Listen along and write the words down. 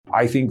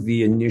I think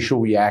the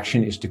initial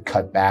reaction is to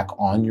cut back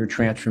on your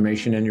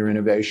transformation and your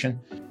innovation.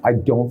 I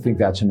don't think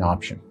that's an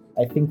option.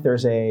 I think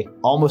there's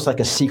almost like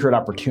a secret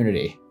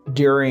opportunity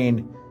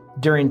during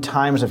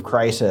times of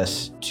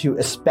crisis to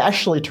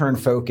especially turn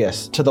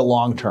focus to the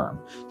long term,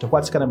 to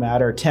what's going to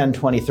matter 10,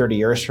 20, 30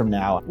 years from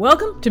now.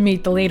 Welcome to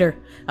Meet the Leader,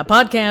 a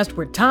podcast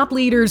where top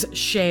leaders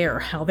share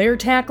how they're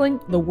tackling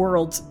the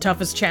world's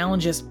toughest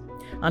challenges.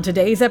 On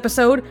today's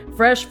episode,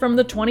 fresh from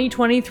the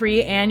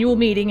 2023 annual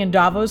meeting in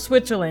Davos,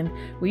 Switzerland,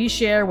 we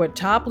share what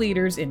top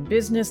leaders in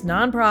business,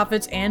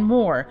 nonprofits, and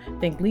more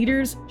think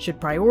leaders should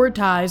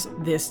prioritize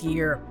this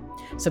year.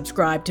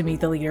 Subscribe to Meet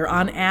the Leader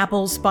on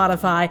Apple,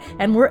 Spotify,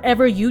 and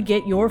wherever you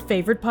get your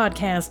favorite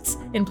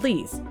podcasts. And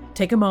please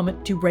take a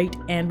moment to rate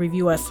and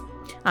review us.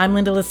 I'm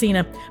Linda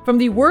Lacina from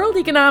the World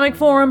Economic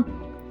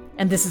Forum,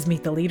 and this is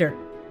Meet the Leader.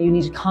 You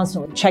need to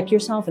constantly check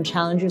yourself and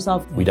challenge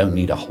yourself. We don't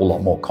need a whole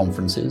lot more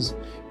conferences.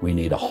 We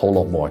need a whole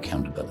lot more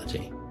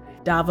accountability.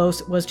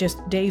 Davos was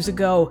just days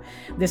ago.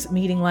 This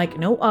meeting like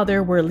no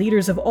other, where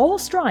leaders of all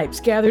stripes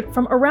gathered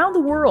from around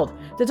the world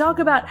to talk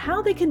about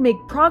how they can make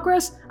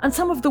progress on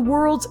some of the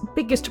world's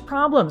biggest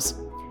problems.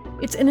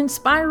 It's an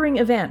inspiring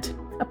event,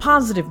 a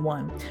positive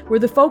one, where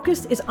the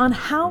focus is on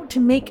how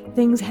to make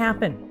things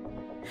happen.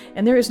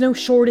 And there is no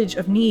shortage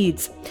of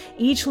needs.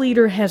 Each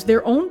leader has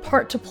their own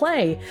part to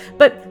play,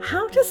 but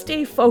how to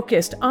stay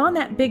focused on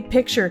that big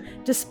picture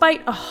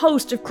despite a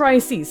host of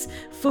crises,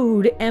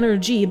 food,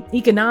 energy,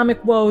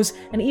 economic woes,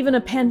 and even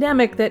a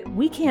pandemic that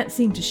we can't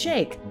seem to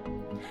shake.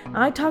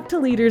 I talked to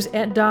leaders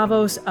at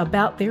Davos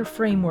about their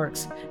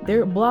frameworks,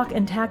 their block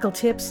and tackle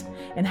tips,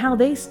 and how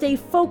they stay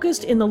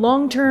focused in the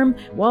long term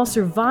while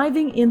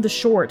surviving in the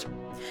short.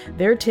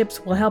 Their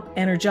tips will help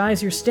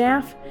energize your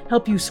staff,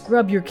 help you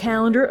scrub your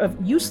calendar of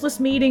useless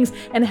meetings,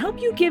 and help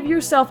you give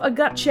yourself a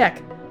gut check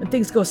when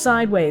things go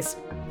sideways.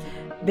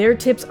 Their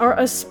tips are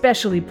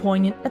especially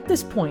poignant at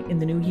this point in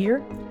the new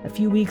year, a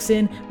few weeks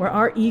in, where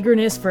our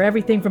eagerness for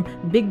everything from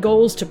big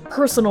goals to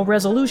personal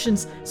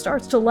resolutions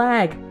starts to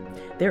lag.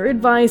 Their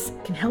advice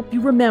can help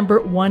you remember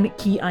one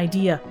key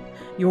idea.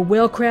 Your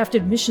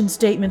well-crafted mission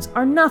statements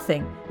are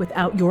nothing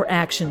without your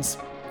actions.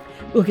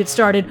 We'll get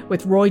started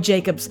with Roy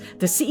Jacobs,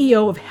 the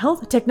CEO of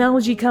health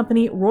technology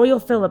company Royal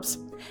Philips.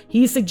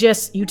 He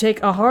suggests you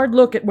take a hard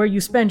look at where you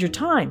spend your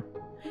time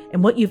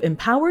and what you've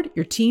empowered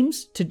your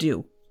teams to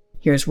do.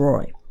 Here's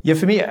Roy. Yeah,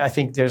 for me, I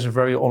think there's a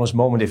very honest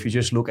moment if you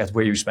just look at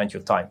where you spend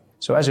your time.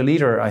 So as a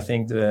leader, I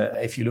think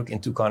if you look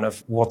into kind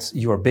of what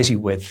you are busy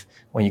with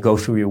when you go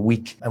through your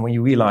week, and when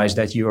you realize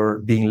that you're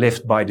being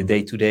lived by the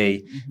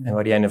day-to-day, and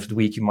by the end of the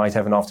week you might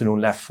have an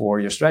afternoon left for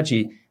your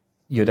strategy,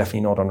 you're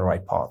definitely not on the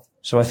right path.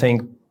 So I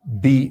think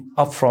be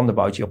upfront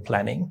about your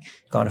planning,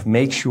 kind of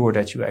make sure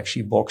that you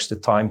actually box the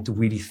time to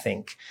really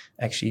think,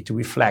 actually to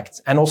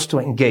reflect, and also to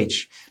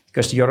engage.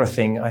 Because the other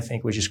thing I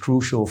think which is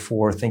crucial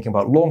for thinking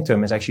about long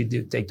term is actually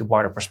to take the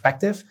wider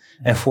perspective.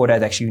 And for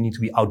that, actually, you need to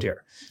be out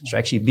there. So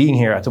actually being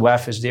here at the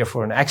WEF is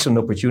therefore an excellent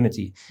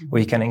opportunity where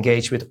you can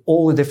engage with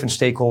all the different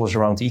stakeholders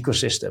around the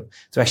ecosystem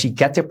to actually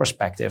get their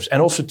perspectives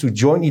and also to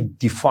jointly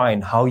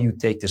define how you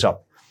take this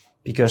up.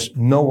 Because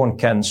no one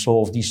can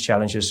solve these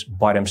challenges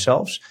by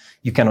themselves.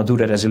 You cannot do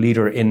that as a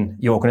leader in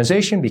your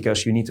organization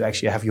because you need to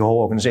actually have your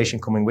whole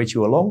organization coming with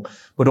you along.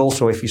 But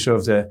also if you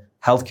serve the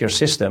healthcare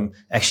system,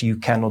 actually you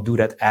cannot do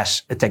that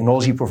as a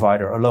technology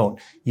provider alone.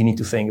 You need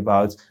to think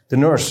about the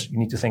nurse, you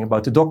need to think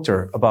about the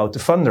doctor, about the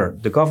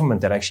funder, the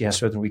government that actually has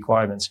certain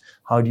requirements.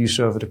 How do you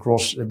serve it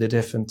across the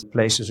different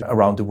places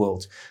around the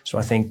world? So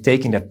I think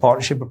taking that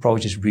partnership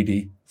approach is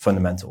really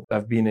fundamental.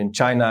 I've been in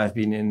China, I've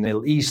been in the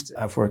Middle East,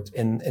 I've worked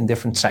in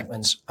different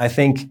segments. I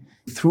think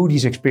through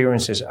these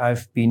experiences,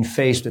 I've been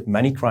faced with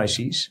many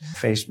crises,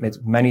 faced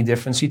with many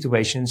different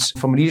situations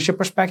from a leadership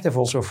perspective,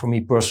 also for me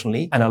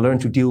personally. And I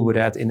learned to deal with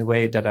that in the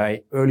way that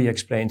I earlier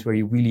explained, where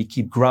you really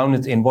keep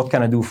grounded in what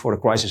can I do for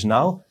the crisis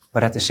now,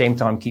 but at the same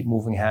time keep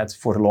moving ahead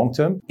for the long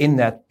term. In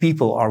that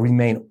people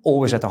remain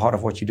always at the heart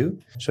of what you do.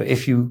 So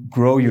if you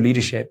grow your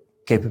leadership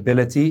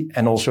capability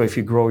and also if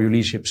you grow your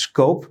leadership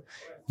scope,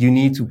 you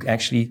need to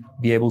actually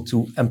be able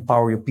to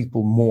empower your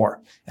people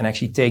more and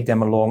actually take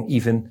them along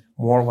even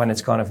more when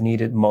it's kind of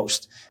needed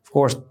most. Of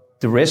course,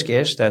 the risk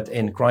is that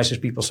in crisis,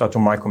 people start to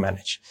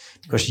micromanage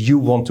because you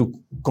want to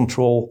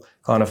control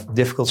kind of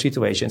difficult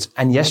situations.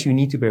 And yes, you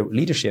need to be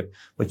leadership,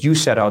 but you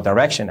set out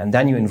direction and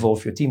then you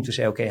involve your team to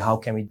say, okay, how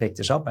can we pick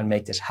this up and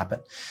make this happen?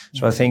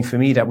 So I think for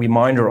me, that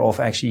reminder of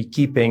actually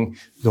keeping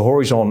the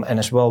horizon and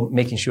as well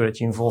making sure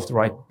that you involve the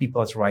right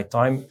people at the right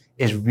time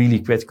is really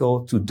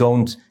critical to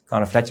don't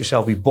kind of let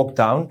yourself be bogged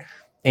down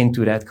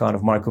into that kind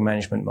of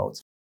micromanagement mode.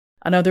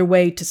 Another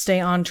way to stay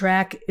on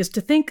track is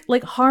to think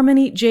like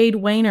Harmony Jade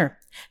Weiner.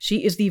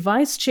 She is the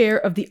vice chair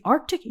of the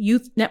Arctic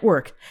Youth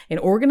Network, an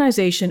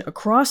organization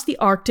across the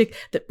Arctic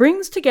that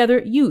brings together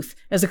youth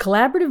as a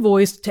collaborative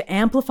voice to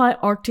amplify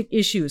Arctic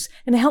issues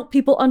and help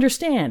people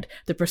understand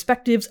the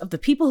perspectives of the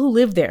people who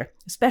live there,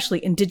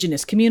 especially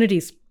Indigenous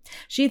communities.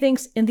 She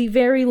thinks in the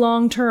very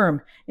long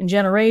term, in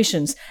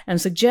generations, and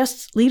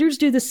suggests leaders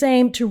do the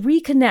same to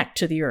reconnect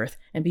to the earth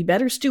and be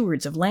better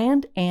stewards of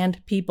land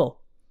and people.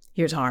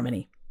 Here's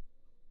Harmony.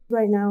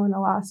 Right now in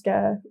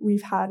Alaska,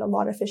 we've had a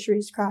lot of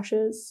fisheries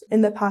crashes.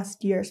 In the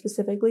past year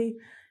specifically,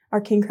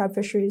 our king crab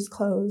fisheries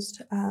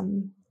closed,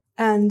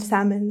 and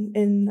salmon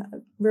in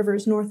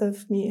rivers north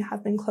of me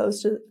have been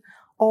closed to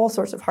all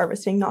sorts of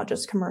harvesting, not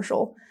just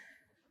commercial.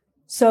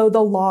 So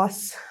the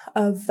loss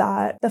of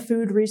that, the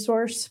food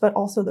resource, but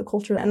also the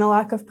culture and a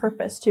lack of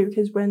purpose too,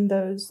 because when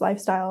those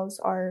lifestyles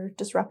are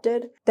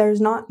disrupted,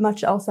 there's not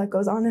much else that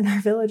goes on in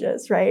our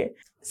villages, right?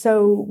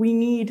 So we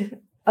need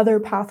other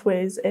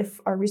pathways if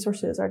our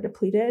resources are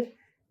depleted.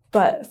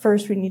 But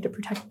first we need to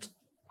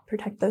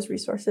protect those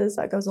resources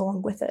that goes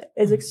along with it.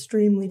 It's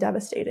extremely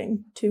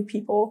devastating to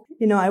people.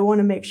 I want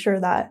to make sure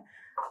that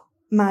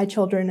my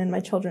children and my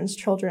children's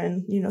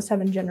children,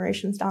 7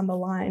 generations down the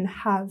line,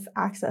 have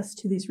access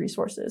to these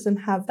resources and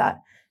have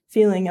that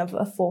feeling of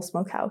a full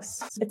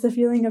smokehouse. It's a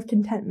feeling of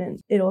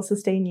contentment. It'll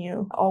sustain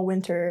you all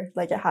winter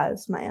like it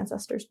has my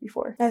ancestors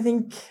before. I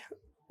think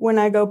when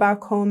I go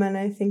back home and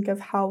I think of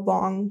how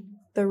long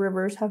the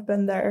rivers have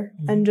been there,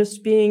 and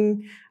just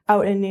being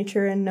out in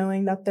nature and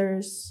knowing that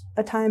there's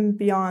a time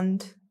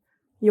beyond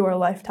your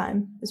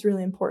lifetime is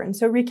really important.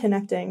 So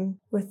reconnecting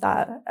with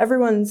that.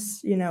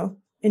 Everyone's,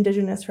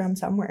 indigenous from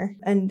somewhere,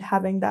 and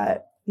having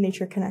that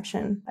nature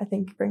connection, I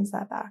think, brings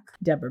that back.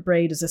 Deborah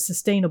Braid is a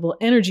sustainable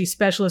energy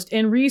specialist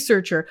and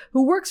researcher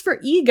who works for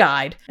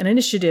eGuide, an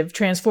initiative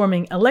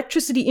transforming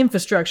electricity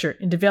infrastructure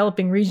in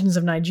developing regions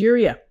of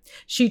Nigeria.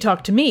 She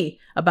talked to me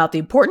about the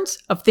importance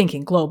of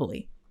thinking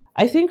globally.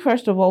 I think,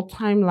 first of all,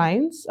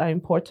 timelines are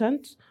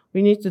important.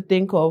 We need to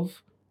think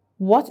of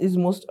what is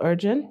most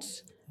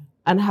urgent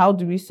and how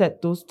do we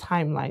set those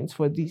timelines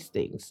for these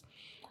things.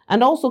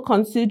 And also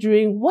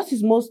considering what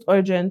is most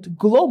urgent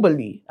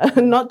globally,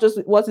 not just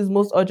what is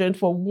most urgent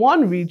for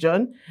one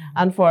region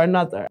and for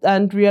another.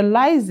 And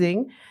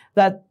realizing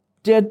that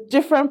there are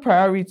different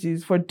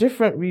priorities for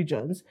different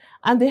regions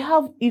and they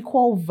have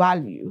equal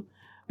value,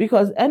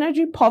 because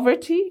energy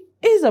poverty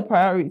is a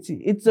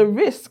priority. It's a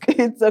risk.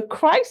 It's a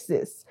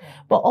crisis.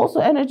 But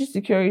also energy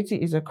security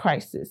is a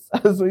crisis.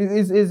 So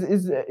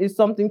is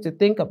something to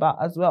think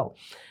about as well.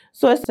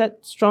 So I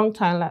set strong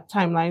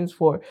timelines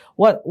for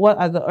what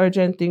are the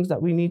urgent things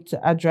that we need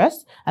to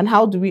address, and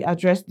how do we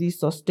address these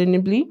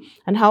sustainably,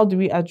 and how do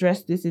we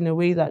address this in a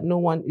way that no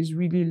one is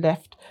really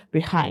left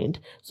behind.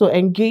 So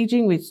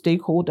engaging with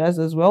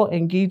stakeholders as well,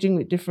 engaging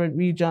with different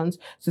regions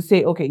to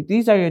say, okay,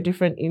 these are your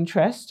different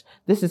interests.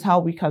 This is how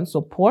we can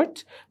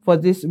support for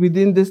this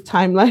within this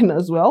timeline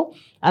as well.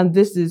 And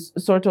this is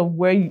sort of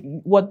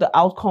what the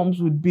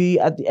outcomes would be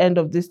at the end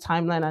of this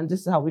timeline. And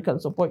this is how we can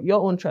support your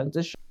own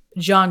transition.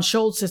 John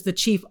Schultz is the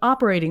Chief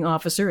Operating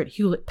Officer at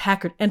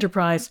Hewlett-Packard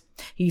Enterprise.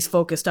 He's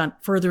focused on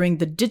furthering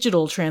the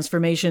digital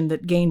transformation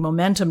that gained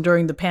momentum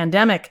during the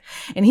pandemic.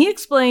 And he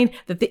explained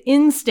that the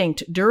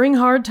instinct during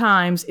hard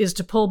times is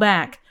to pull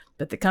back,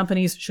 but the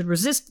companies should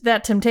resist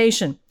that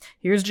temptation.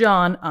 Here's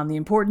John on the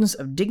importance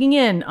of digging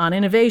in on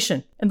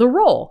innovation and the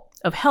role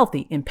of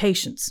healthy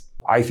impatience.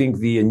 I think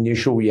the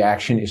initial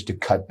reaction is to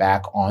cut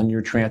back on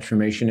your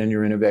transformation and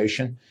your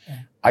innovation.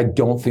 I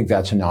don't think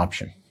that's an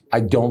option. I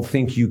don't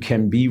think you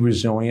can be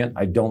resilient.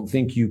 I don't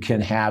think you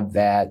can have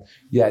that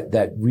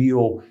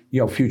real,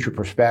 future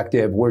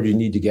perspective. Where do you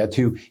need to get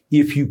to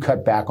if you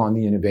cut back on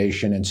the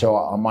innovation? And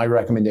so my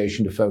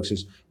recommendation to folks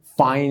is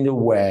find a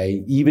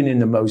way, even in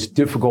the most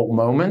difficult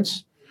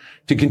moments,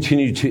 to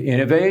continue to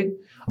innovate,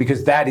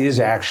 because that is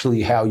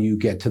actually how you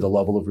get to the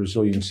level of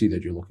resiliency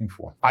that you're looking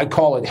for. I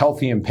call it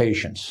healthy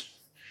impatience.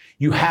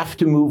 You have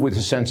to move with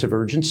a sense of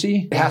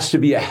urgency. It has to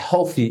be a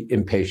healthy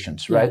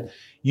impatience, right? Yeah.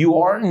 You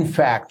are, in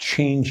fact,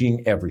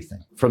 changing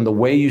everything from the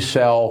way you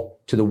sell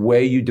to the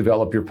way you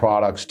develop your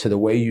products to the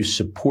way you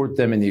support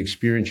them and the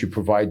experience you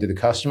provide to the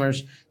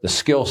customers, the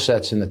skill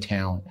sets and the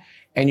talent.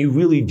 And you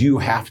really do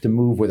have to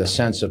move with a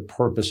sense of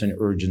purpose and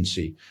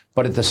urgency.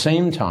 But at the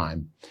same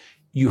time,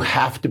 you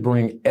have to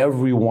bring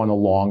everyone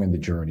along in the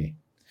journey.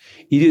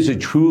 It is a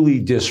truly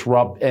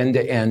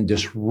end-to-end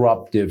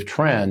disruptive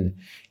trend.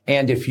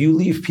 And if you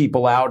leave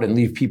people out and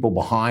leave people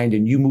behind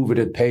and you move at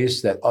a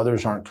pace that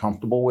others aren't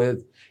comfortable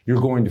with, you're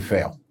going to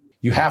fail.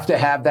 You have to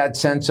have that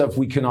sense of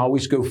we can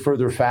always go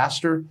further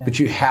faster, but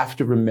you have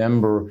to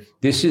remember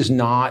this is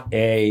not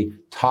a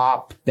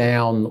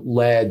top-down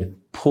led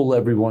pull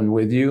everyone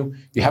with you.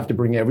 You have to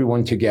bring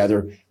everyone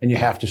together and you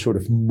have to sort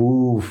of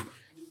move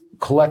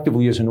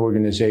collectively as an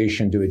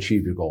organization to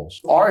achieve your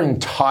goals. Our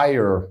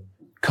entire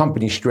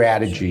company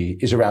strategy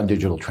is around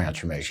digital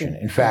transformation.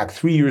 In fact,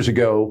 3 years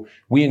ago,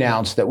 we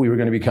announced that we were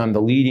going to become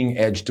the leading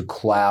edge to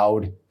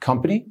cloud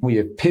company. We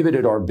have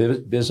pivoted our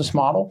business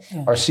model.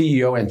 Our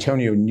CEO,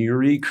 Antonio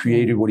Neri,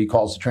 created what he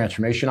calls the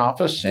Transformation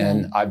Office,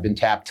 and I've been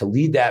tapped to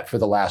lead that for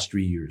the last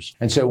 3 years.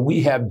 And so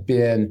we have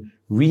been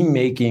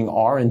remaking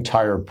our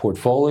entire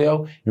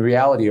portfolio, in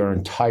reality, our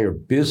entire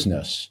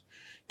business,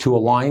 to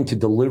align to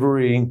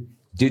delivering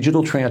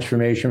digital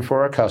transformation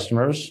for our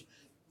customers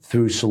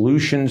through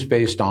solutions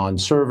based on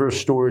server,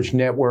 storage,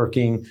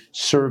 networking,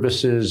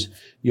 services,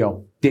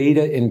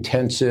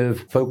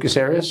 data-intensive focus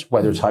areas,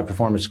 whether it's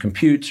high-performance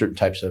compute, certain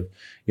types of,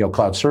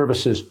 cloud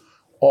services,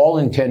 all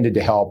intended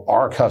to help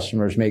our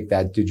customers make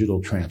that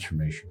digital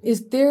transformation.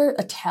 Is there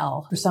a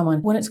tell for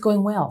someone when it's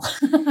going well,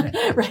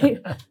 right?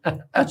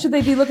 What should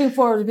they be looking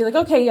for to be like,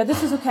 okay, yeah,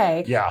 this is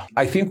okay? Yeah.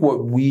 I think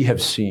what we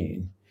have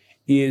seen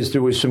is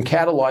there was some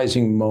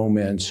catalyzing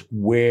moments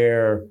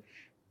where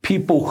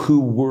people who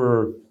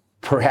were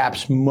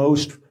perhaps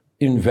most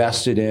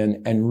invested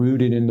in and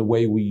rooted in the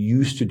way we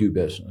used to do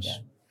business,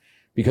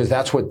 because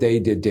that's what they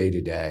did day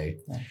to day,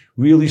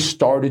 really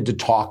started to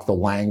talk the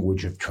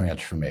language of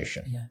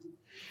transformation. Yeah.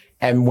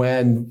 And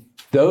when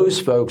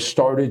those folks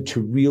started to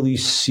really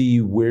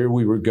see where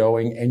we were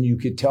going, and you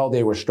could tell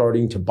they were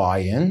starting to buy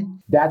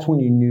in, that's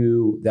when you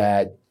knew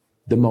that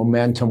the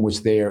momentum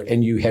was there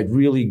and you had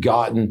really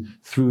gotten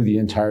through the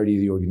entirety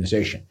of the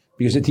organization.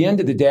 Because at the end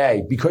of the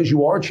day, because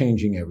you are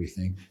changing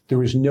everything,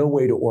 there is no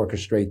way to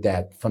orchestrate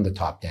that from the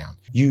top down.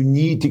 You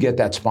need to get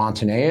that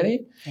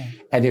spontaneity.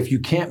 And if you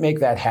can't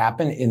make that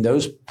happen in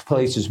those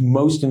places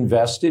most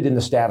invested in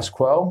the status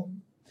quo,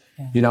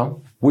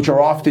 which are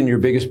often your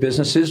biggest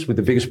businesses with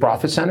the biggest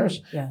profit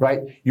centers, right?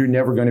 You're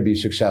never going to be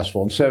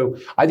successful. And so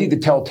I think the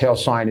telltale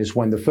sign is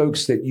when the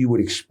folks that you would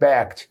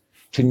expect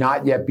to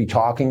not yet be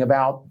talking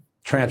about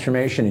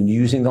transformation and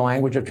using the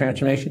language of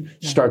transformation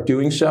start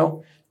doing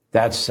so.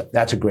 That's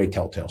a great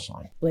telltale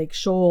sign. Blake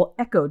Scholl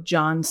echoed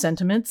John's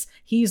sentiments.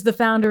 He's the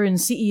founder and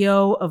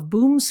CEO of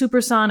Boom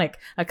Supersonic,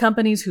 a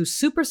company whose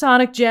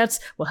supersonic jets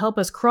will help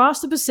us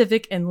cross the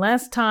Pacific in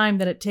less time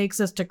than it takes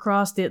us to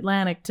cross the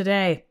Atlantic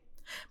today.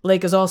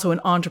 Blake is also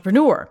an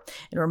entrepreneur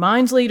and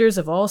reminds leaders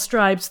of all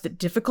stripes that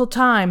difficult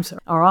times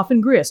are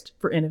often grist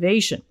for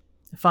innovation,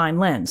 a fine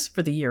lens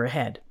for the year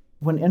ahead.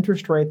 When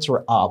interest rates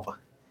are up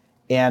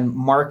and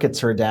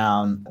markets are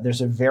down, there's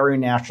a very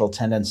natural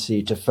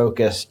tendency to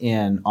focus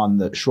in on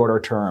the shorter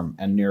term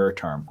and nearer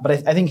term.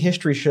 But I think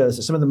history shows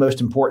that some of the most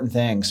important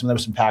things, some of the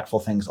most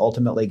impactful things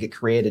ultimately get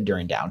created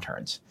during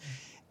downturns.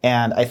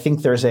 And I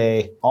think there's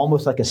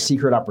almost like a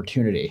secret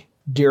opportunity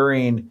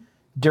during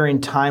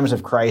times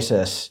of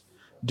crisis,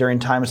 during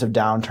times of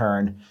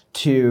downturn,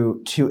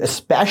 to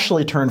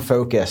especially turn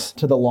focus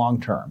to the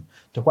long term,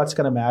 to what's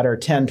going to matter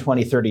 10,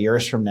 20, 30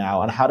 years from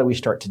now, and how do we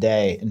start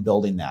today in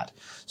building that.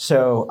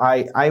 So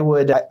I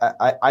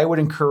would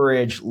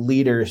encourage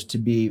leaders to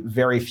be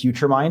very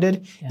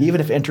future-minded, even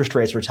if interest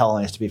rates were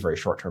telling us to be very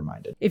short-term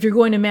minded. If you're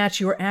going to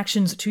match your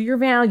actions to your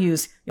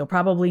values, you'll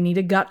probably need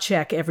a gut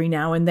check every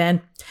now and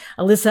then.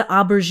 Alyssa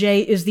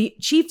Auberger is the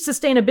Chief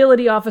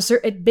Sustainability Officer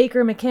at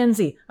Baker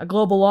McKenzie, a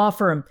global law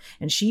firm,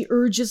 and she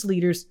urges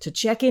leaders to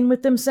check in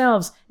with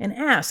themselves and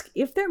ask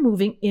if they're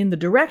moving in the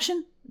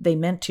direction they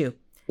meant to.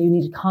 You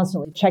need to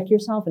constantly check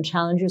yourself and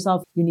challenge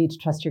yourself. You need to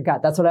trust your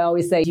gut. That's what I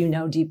always say. You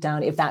know deep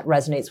down if that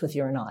resonates with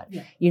you or not.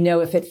 Yeah. You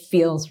know if it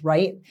feels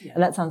right. Yeah.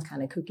 And that sounds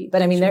kind of kooky.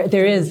 But I mean,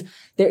 there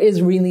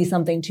is really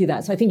something to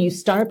that. So I think you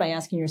start by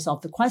asking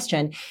yourself the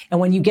question. And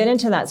when you get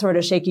into that sort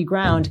of shaky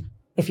ground,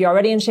 if you're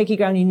already in shaky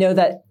ground, you know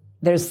that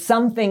there's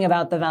something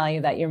about the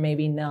value that you're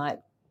maybe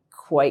not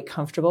quite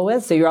comfortable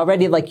with. So you're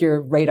already like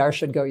your radar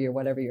should go, your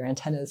whatever your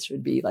antennas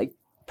should be like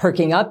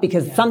perking up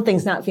because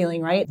something's not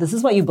feeling right. This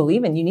is what you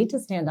believe in. You need to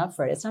stand up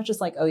for it. It's not just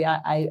like, oh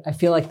yeah, I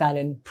feel like that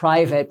in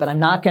private, but I'm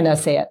not going to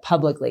say it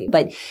publicly.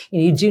 But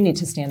you do need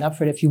to stand up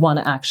for it if you want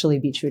to actually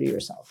be true to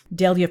yourself.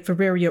 Delia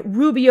Ferreira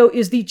Rubio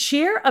is the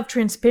chair of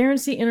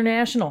Transparency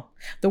International,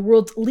 the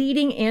world's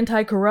leading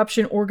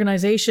anti-corruption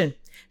organization.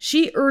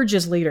 She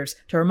urges leaders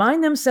to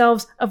remind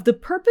themselves of the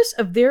purpose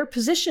of their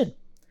position,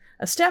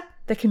 a step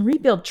that can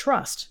rebuild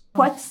trust.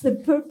 What's the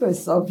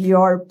purpose of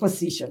your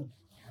position?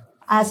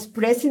 As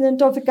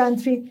president of a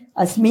country,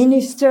 as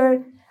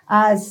minister,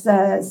 as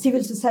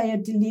civil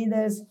society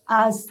leaders,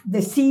 as the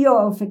CEO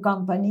of a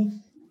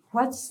company,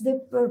 what's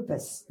the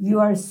purpose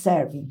you are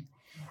serving?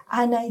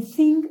 And I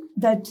think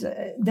that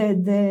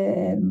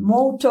the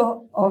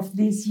motto of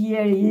this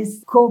year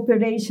is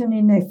cooperation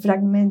in a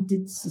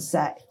fragmented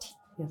society.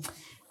 Yes.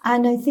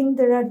 And I think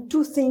there are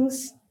two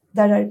things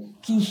that are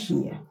key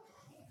here.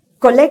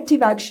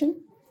 Collective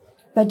action,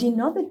 but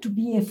in order to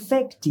be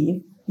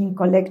effective in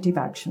collective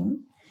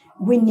action,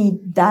 we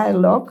need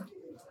dialogue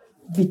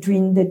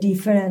between the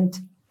different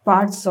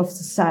parts of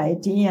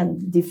society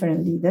and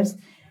different leaders,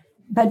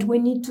 but we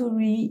need to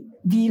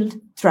rebuild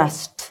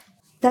trust.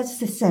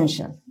 That's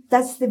essential.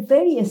 That's the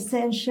very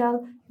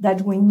essential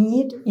that we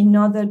need in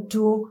order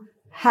to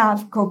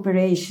have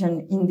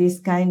cooperation in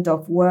this kind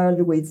of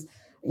world with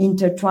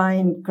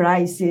intertwined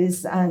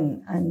crises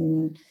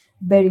and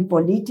very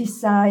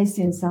politicized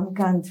in some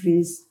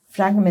countries,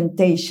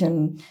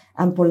 fragmentation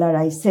and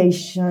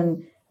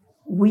polarization.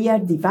 We are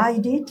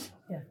divided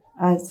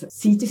as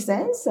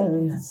citizens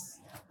and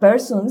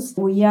persons.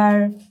 We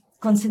are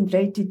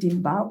concentrated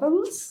in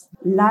bubbles,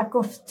 lack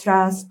of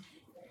trust.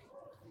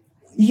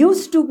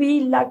 Used to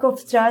be lack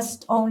of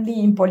trust only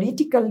in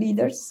political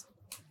leaders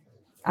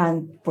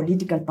and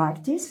political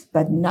parties,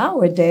 but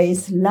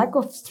nowadays lack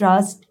of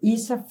trust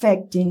is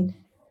affecting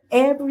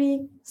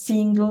every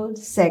single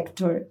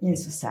sector in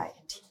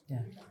society. Yeah.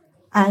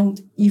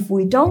 And if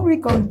we don't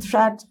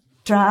reconstruct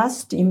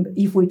trust,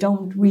 if we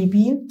don't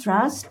rebuild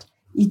trust,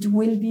 it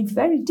will be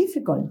very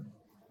difficult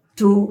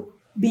to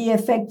be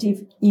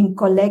effective in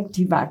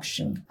collective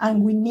action.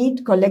 And we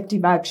need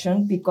collective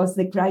action because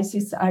the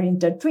crises are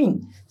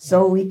intertwined.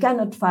 So we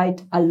cannot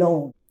fight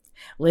alone.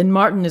 Lynn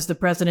Martin is the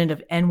president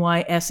of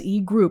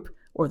NYSE Group,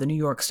 or the New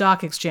York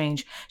Stock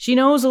Exchange. She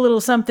knows a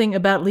little something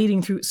about leading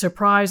through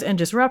surprise and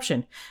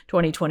disruption.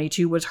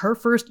 2022 was her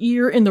first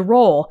year in the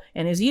role,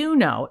 and as you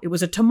know, it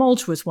was a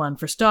tumultuous one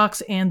for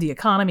stocks and the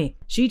economy.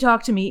 She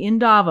talked to me in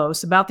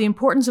Davos about the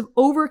importance of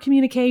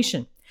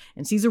over-communication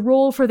and sees a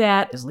role for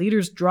that as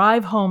leaders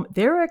drive home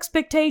their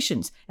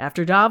expectations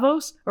after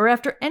Davos or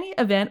after any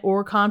event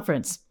or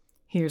conference.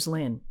 Here's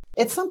Lynn.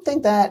 It's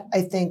something that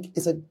I think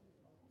is a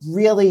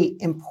really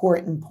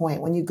important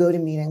point. When you go to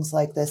meetings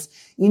like this,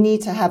 you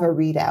need to have a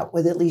readout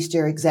with at least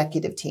your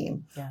executive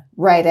team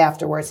right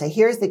afterwards. Say,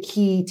 here's the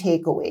key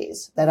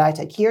takeaways that I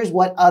took. Here's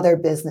what other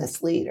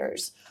business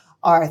leaders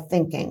are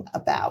thinking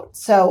about.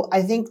 So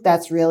I think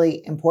that's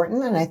really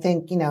important. And I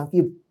think, if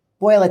you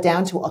boil it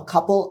down to a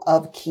couple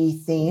of key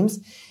themes,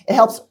 it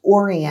helps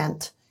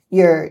orient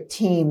your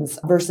teams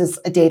versus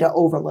a data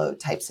overload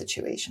type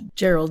situation.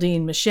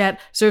 Geraldine Michette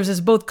serves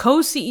as both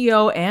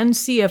co-CEO and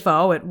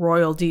CFO at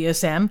Royal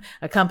DSM,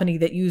 a company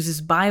that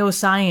uses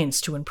bioscience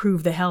to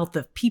improve the health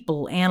of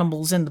people,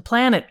 animals, and the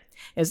planet.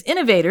 As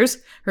innovators,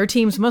 her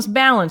teams must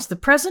balance the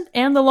present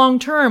and the long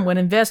term when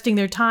investing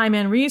their time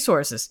and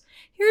resources.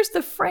 Here's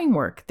the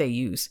framework they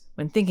use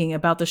when thinking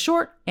about the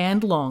short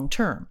and long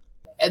term.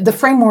 The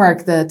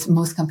framework that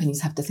most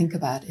companies have to think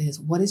about is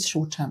what is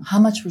short term? How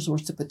much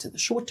resource to put to the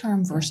short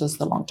term versus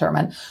the long term?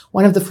 And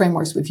one of the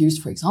frameworks we've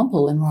used, for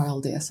example, in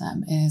Royal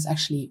DSM is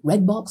actually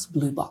red box,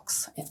 blue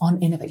box on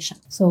innovation.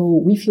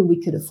 So we feel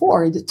we could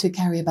afford to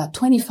carry about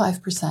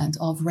 25%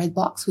 of red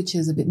box, which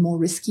is a bit more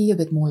risky, a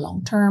bit more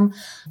long term.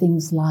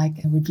 Things like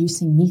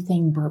reducing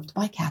methane burped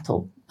by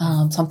cattle.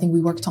 Something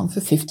we worked on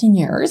for 15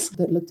 years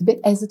that looked a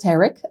bit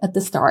esoteric at the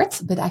start,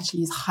 but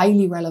actually is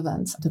highly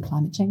relevant to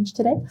climate change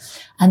today.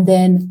 And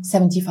then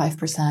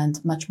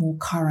 75% much more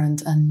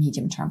current and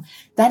medium term.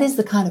 That is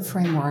the kind of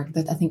framework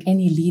that I think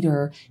any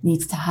leader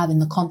needs to have in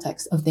the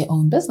context of their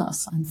own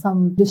business. And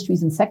some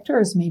industries and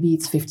sectors, maybe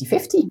it's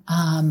 50-50.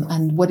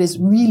 And what is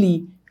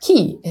really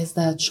key is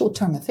that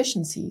short-term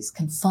efficiencies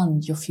can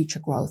fund your future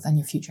growth and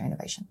your future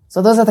innovation.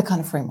 So those are the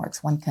kind of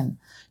frameworks one can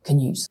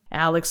use.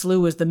 Alex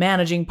Liu is the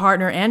managing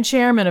partner and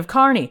chairman of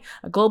Kearney,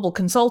 a global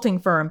consulting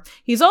firm.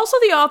 He's also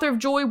the author of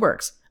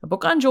JoyWorks, a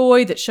book on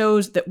joy that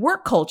shows that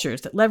work cultures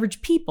that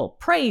leverage people,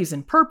 praise,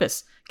 and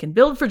purpose can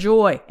build for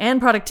joy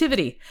and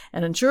productivity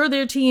and ensure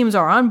their teams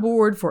are on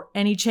board for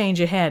any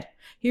change ahead.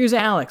 Here's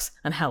Alex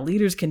on how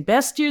leaders can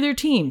best steer their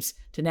teams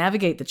to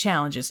navigate the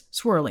challenges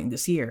swirling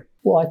this year.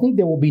 Well, I think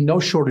there will be no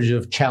shortage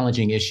of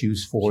challenging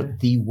issues for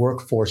the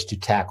workforce to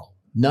tackle.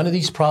 None of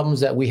these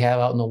problems that we have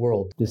out in the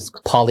world, this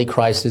poly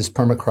crisis,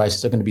 perma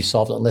crisis, are going to be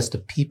solved unless the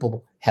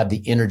people have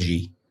the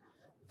energy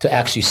to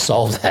actually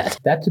solve that.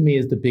 That to me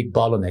is the big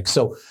bottleneck.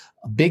 So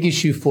a big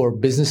issue for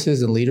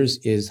businesses and leaders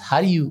is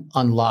how do you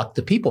unlock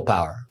the people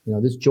power,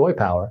 this joy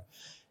power,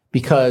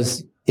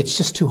 because it's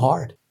just too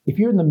hard. If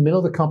you're in the middle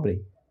of the company,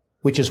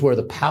 which is where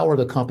the power of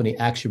the company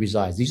actually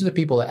resides. These are the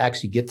people that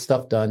actually get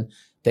stuff done.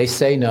 They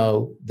say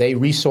no, they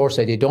resource,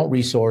 they don't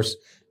resource,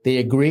 they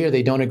agree or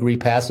they don't agree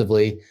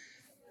passively.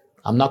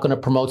 I'm not going to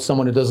promote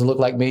someone who doesn't look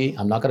like me.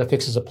 I'm not going to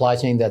fix a supply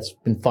chain that's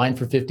been fine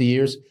for 50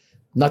 years.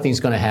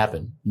 Nothing's going to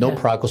happen. No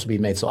progress will be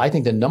made. So I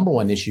think the number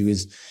one issue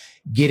is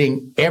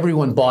getting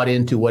everyone bought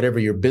into whatever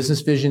your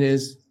business vision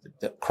is,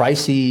 the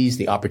crises,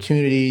 the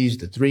opportunities,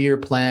 the 3-year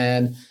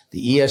plan,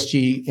 the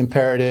ESG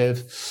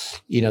imperative,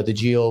 the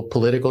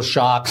geopolitical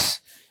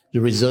shocks,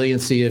 the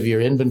resiliency of your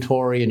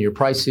inventory and your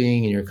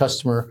pricing and your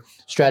customer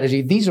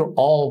strategy. These are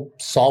all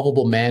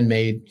solvable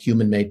man-made,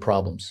 human-made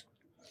problems.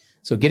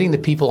 So getting the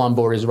people on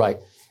board is right.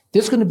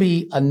 There's going to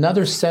be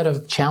another set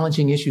of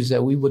challenging issues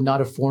that we would not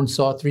have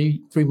foresaw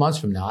three months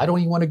from now. I don't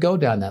even want to go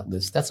down that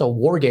list. That's a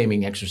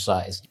wargaming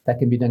exercise that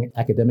can be done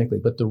academically.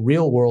 But the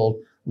real world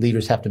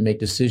leaders have to make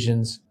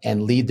decisions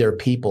and lead their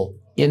people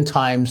in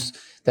times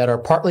that are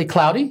partly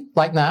cloudy,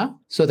 like now,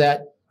 so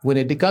that when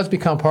it does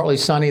become partly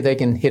sunny, they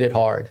can hit it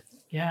hard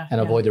and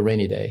avoid the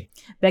rainy day.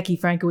 Becky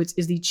Frankowitz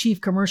is the Chief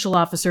Commercial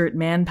Officer at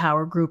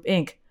Manpower Group,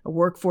 Inc., a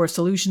workforce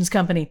solutions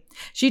company.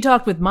 She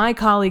talked with my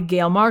colleague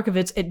Gail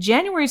Markovitz at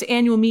January's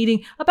annual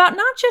meeting about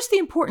not just the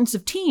importance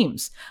of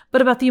teams,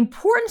 but about the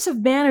importance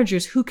of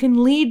managers who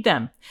can lead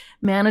them.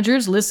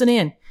 Managers, listen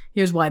in.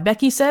 Here's why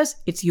Becky says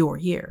it's your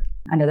year.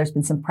 I know there's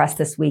been some press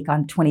this week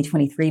on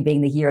 2023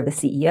 being the year of the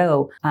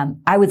CEO.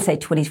 I would say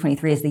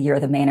 2023 is the year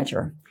of the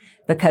manager,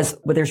 because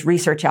there's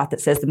research out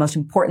that says the most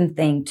important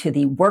thing to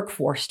the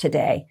workforce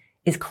today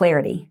is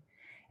clarity.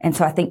 And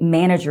so I think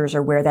managers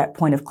are where that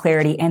point of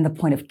clarity and the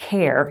point of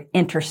care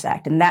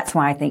intersect. And that's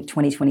why I think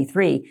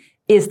 2023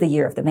 is the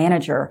year of the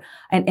manager.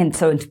 And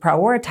so to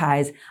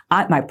prioritize,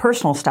 my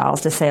personal style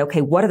is to say,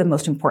 okay, what are the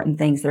most important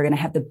things that are going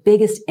to have the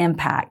biggest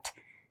impact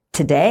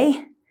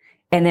today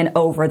and then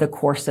over the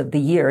course of the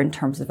year in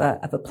terms of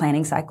a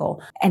planning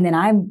cycle. And then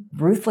I'm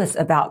ruthless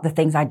about the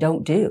things I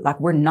don't do. Like,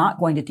 we're not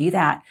going to do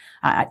that.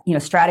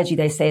 Strategy,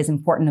 they say, is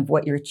important of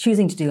what you're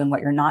choosing to do and what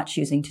you're not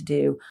choosing to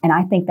do. And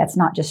I think that's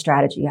not just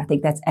strategy. I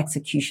think that's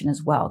execution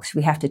as well, because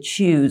we have to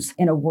choose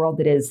in a world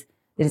that is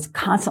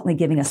constantly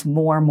giving us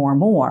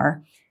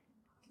more.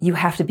 You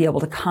have to be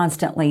able to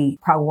constantly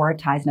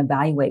prioritize and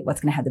evaluate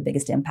what's going to have the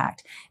biggest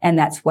impact. And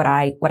that's what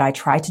I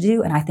try to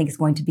do. And I think is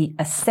going to be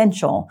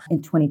essential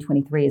in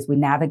 2023 as we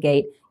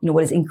navigate,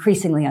 what is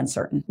increasingly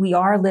uncertain. We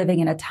are living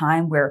in a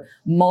time where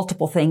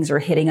multiple things are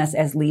hitting us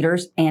as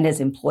leaders and as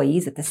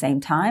employees at the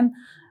same time.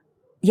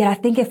 Yet I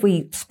think if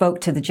we spoke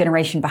to the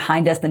generation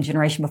behind us, the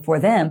generation before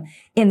them,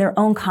 in their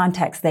own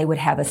context, they would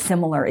have a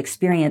similar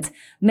experience,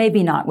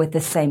 maybe not with the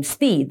same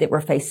speed that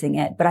we're facing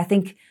it. But I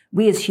think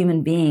we as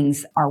human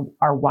beings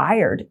are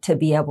wired to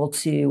be able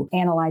to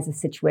analyze a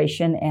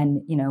situation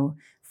and,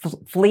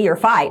 flee or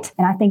fight.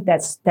 And I think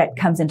that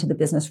comes into the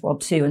business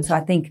world too. And so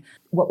I think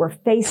what we're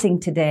facing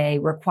today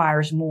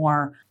requires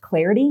more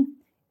clarity.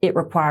 It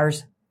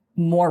requires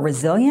more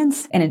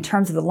resilience. And in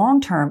terms of the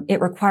long term,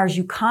 it requires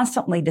you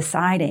constantly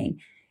deciding,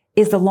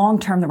 is the long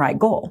term the right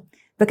goal?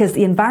 Because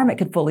the environment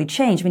could fully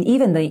change. I mean,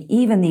 even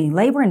the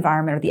labor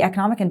environment or the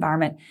economic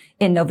environment.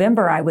 In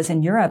November, I was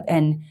in Europe,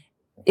 and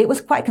it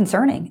was quite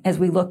concerning as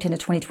we looked into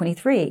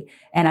 2023.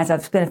 And as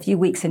I've spent a few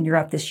weeks in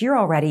Europe this year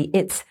already,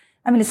 it's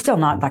still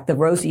not like the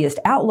rosiest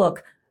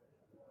outlook,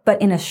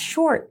 but in a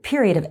short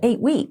period of 8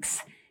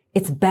 weeks,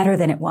 it's better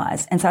than it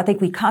was. And so I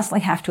think we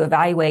constantly have to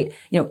evaluate,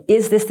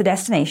 is this the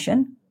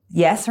destination?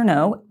 Yes or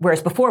no?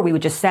 Whereas before we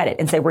would just set it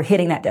and say we're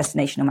hitting that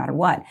destination no matter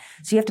what.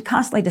 So you have to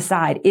constantly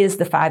decide, is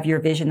the 5-year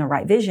vision the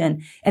right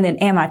vision? And then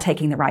am I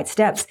taking the right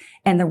steps?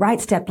 And the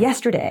right step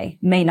yesterday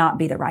may not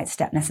be the right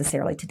step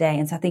necessarily today.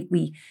 And so I think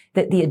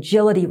that the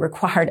agility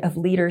required of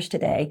leaders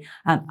today,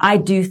 I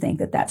do think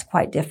that that's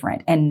quite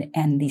different.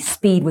 And the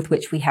speed with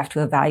which we have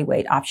to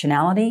evaluate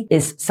optionality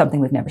is something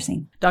we've never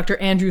seen. Dr.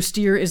 Andrew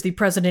Steer is the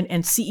president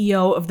and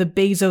CEO of the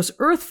Bezos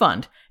Earth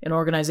Fund, an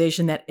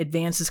organization that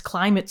advances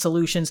climate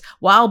solutions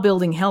while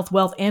building health,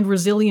 wealth, and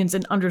resilience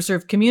in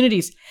underserved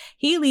communities.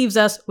 He leaves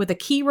us with a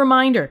key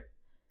reminder: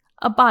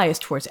 a bias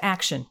towards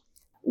action.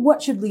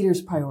 What should leaders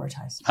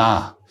prioritize?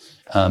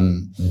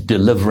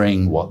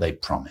 Delivering what they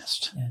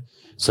promised. Yeah.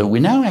 So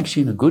we're now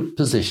actually in a good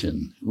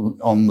position.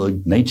 On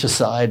the nature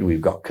side,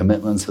 we've got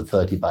commitments for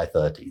 30 by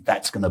 30.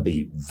 That's going to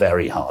be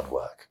very hard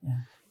work. Yeah.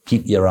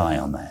 Keep your eye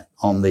on that.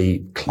 On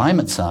the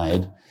climate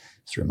side,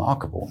 it's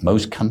remarkable.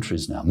 Most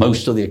countries now,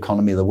 most of the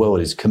economy of the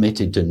world is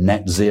committed to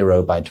net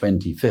zero by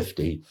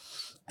 2050.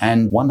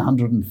 And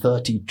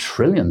 $130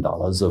 trillion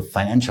of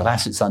financial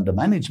assets under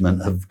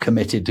management have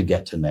committed to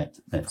get to net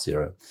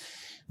zero.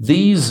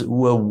 These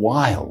were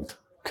wild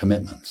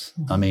commitments.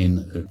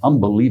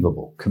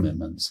 Unbelievable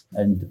commitments.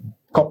 And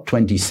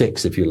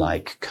COP26, if you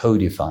like,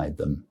 codified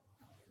them.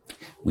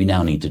 We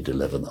now need to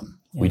deliver them.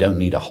 Yeah. We don't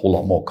need a whole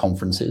lot more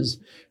conferences.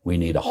 We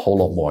need a whole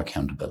lot more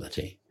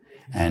accountability.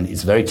 And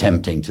it's very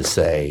tempting to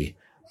say,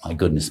 my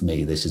goodness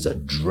me, this is a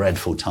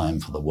dreadful time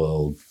for the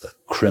world. The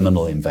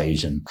criminal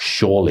invasion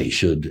surely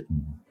should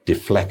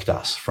deflect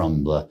us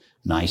from the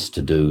nice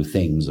to do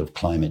things of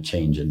climate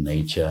change and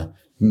nature.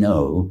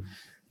 No.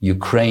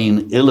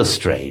 Ukraine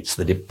illustrates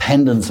the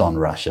dependence on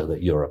Russia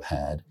that Europe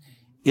had,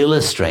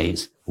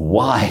 illustrates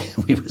why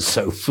we were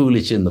so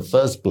foolish in the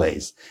first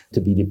place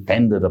to be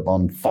dependent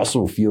upon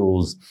fossil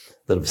fuels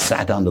that have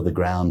sat under the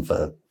ground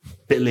for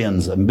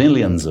billions and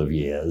millions of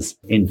years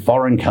in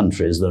foreign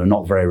countries that are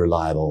not very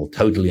reliable,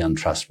 totally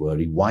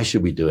untrustworthy. Why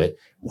should we do it?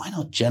 Why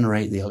not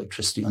generate the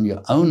electricity on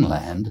your own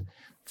land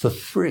for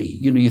free?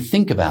 You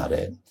think about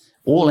it.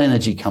 All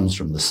energy comes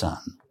from the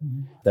sun.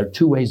 Mm-hmm. There are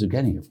two ways of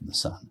getting it from the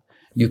sun.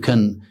 You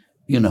can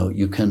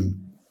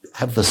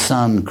have the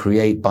sun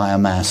create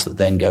biomass that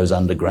then goes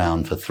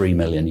underground for 3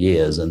 million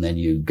years, and then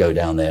you go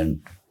down there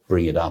and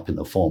bring it up in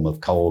the form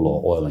of coal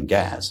or oil and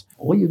gas.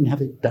 Or you can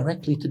have it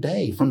directly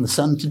today, from the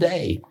sun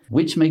today.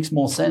 Which makes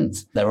more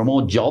sense? There are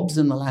more jobs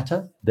in the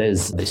latter.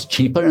 There's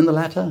cheaper in the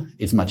latter.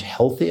 It's much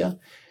healthier.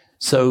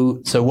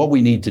 So what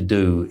we need to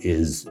do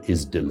is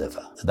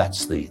deliver.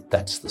 That's the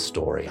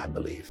story, I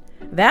believe.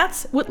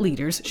 That's what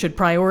leaders should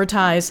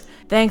prioritize.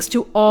 Thanks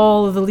to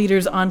all of the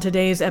leaders on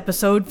today's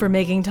episode for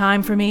making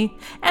time for me,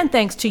 and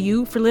thanks to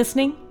you for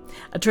listening.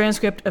 A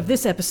transcript of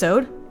this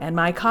episode and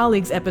my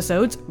colleagues'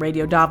 episodes,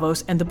 Radio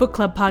Davos and the Book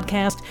Club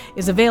podcast,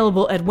 is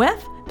available at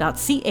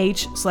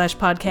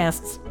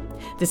wef.ch/podcasts.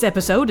 This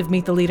episode of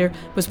Meet the Leader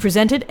was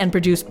presented and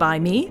produced by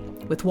me,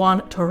 with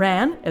Juan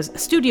Toran as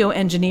studio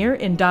engineer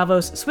in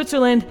Davos,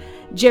 Switzerland,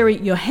 Jerry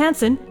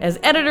Johansson as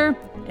editor,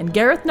 and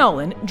Gareth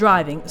Nolan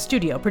driving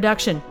studio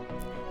production.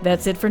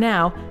 That's it for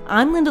now.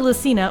 I'm Linda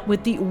Lacina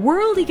with the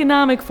World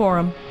Economic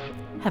Forum.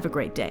 Have a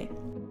great day.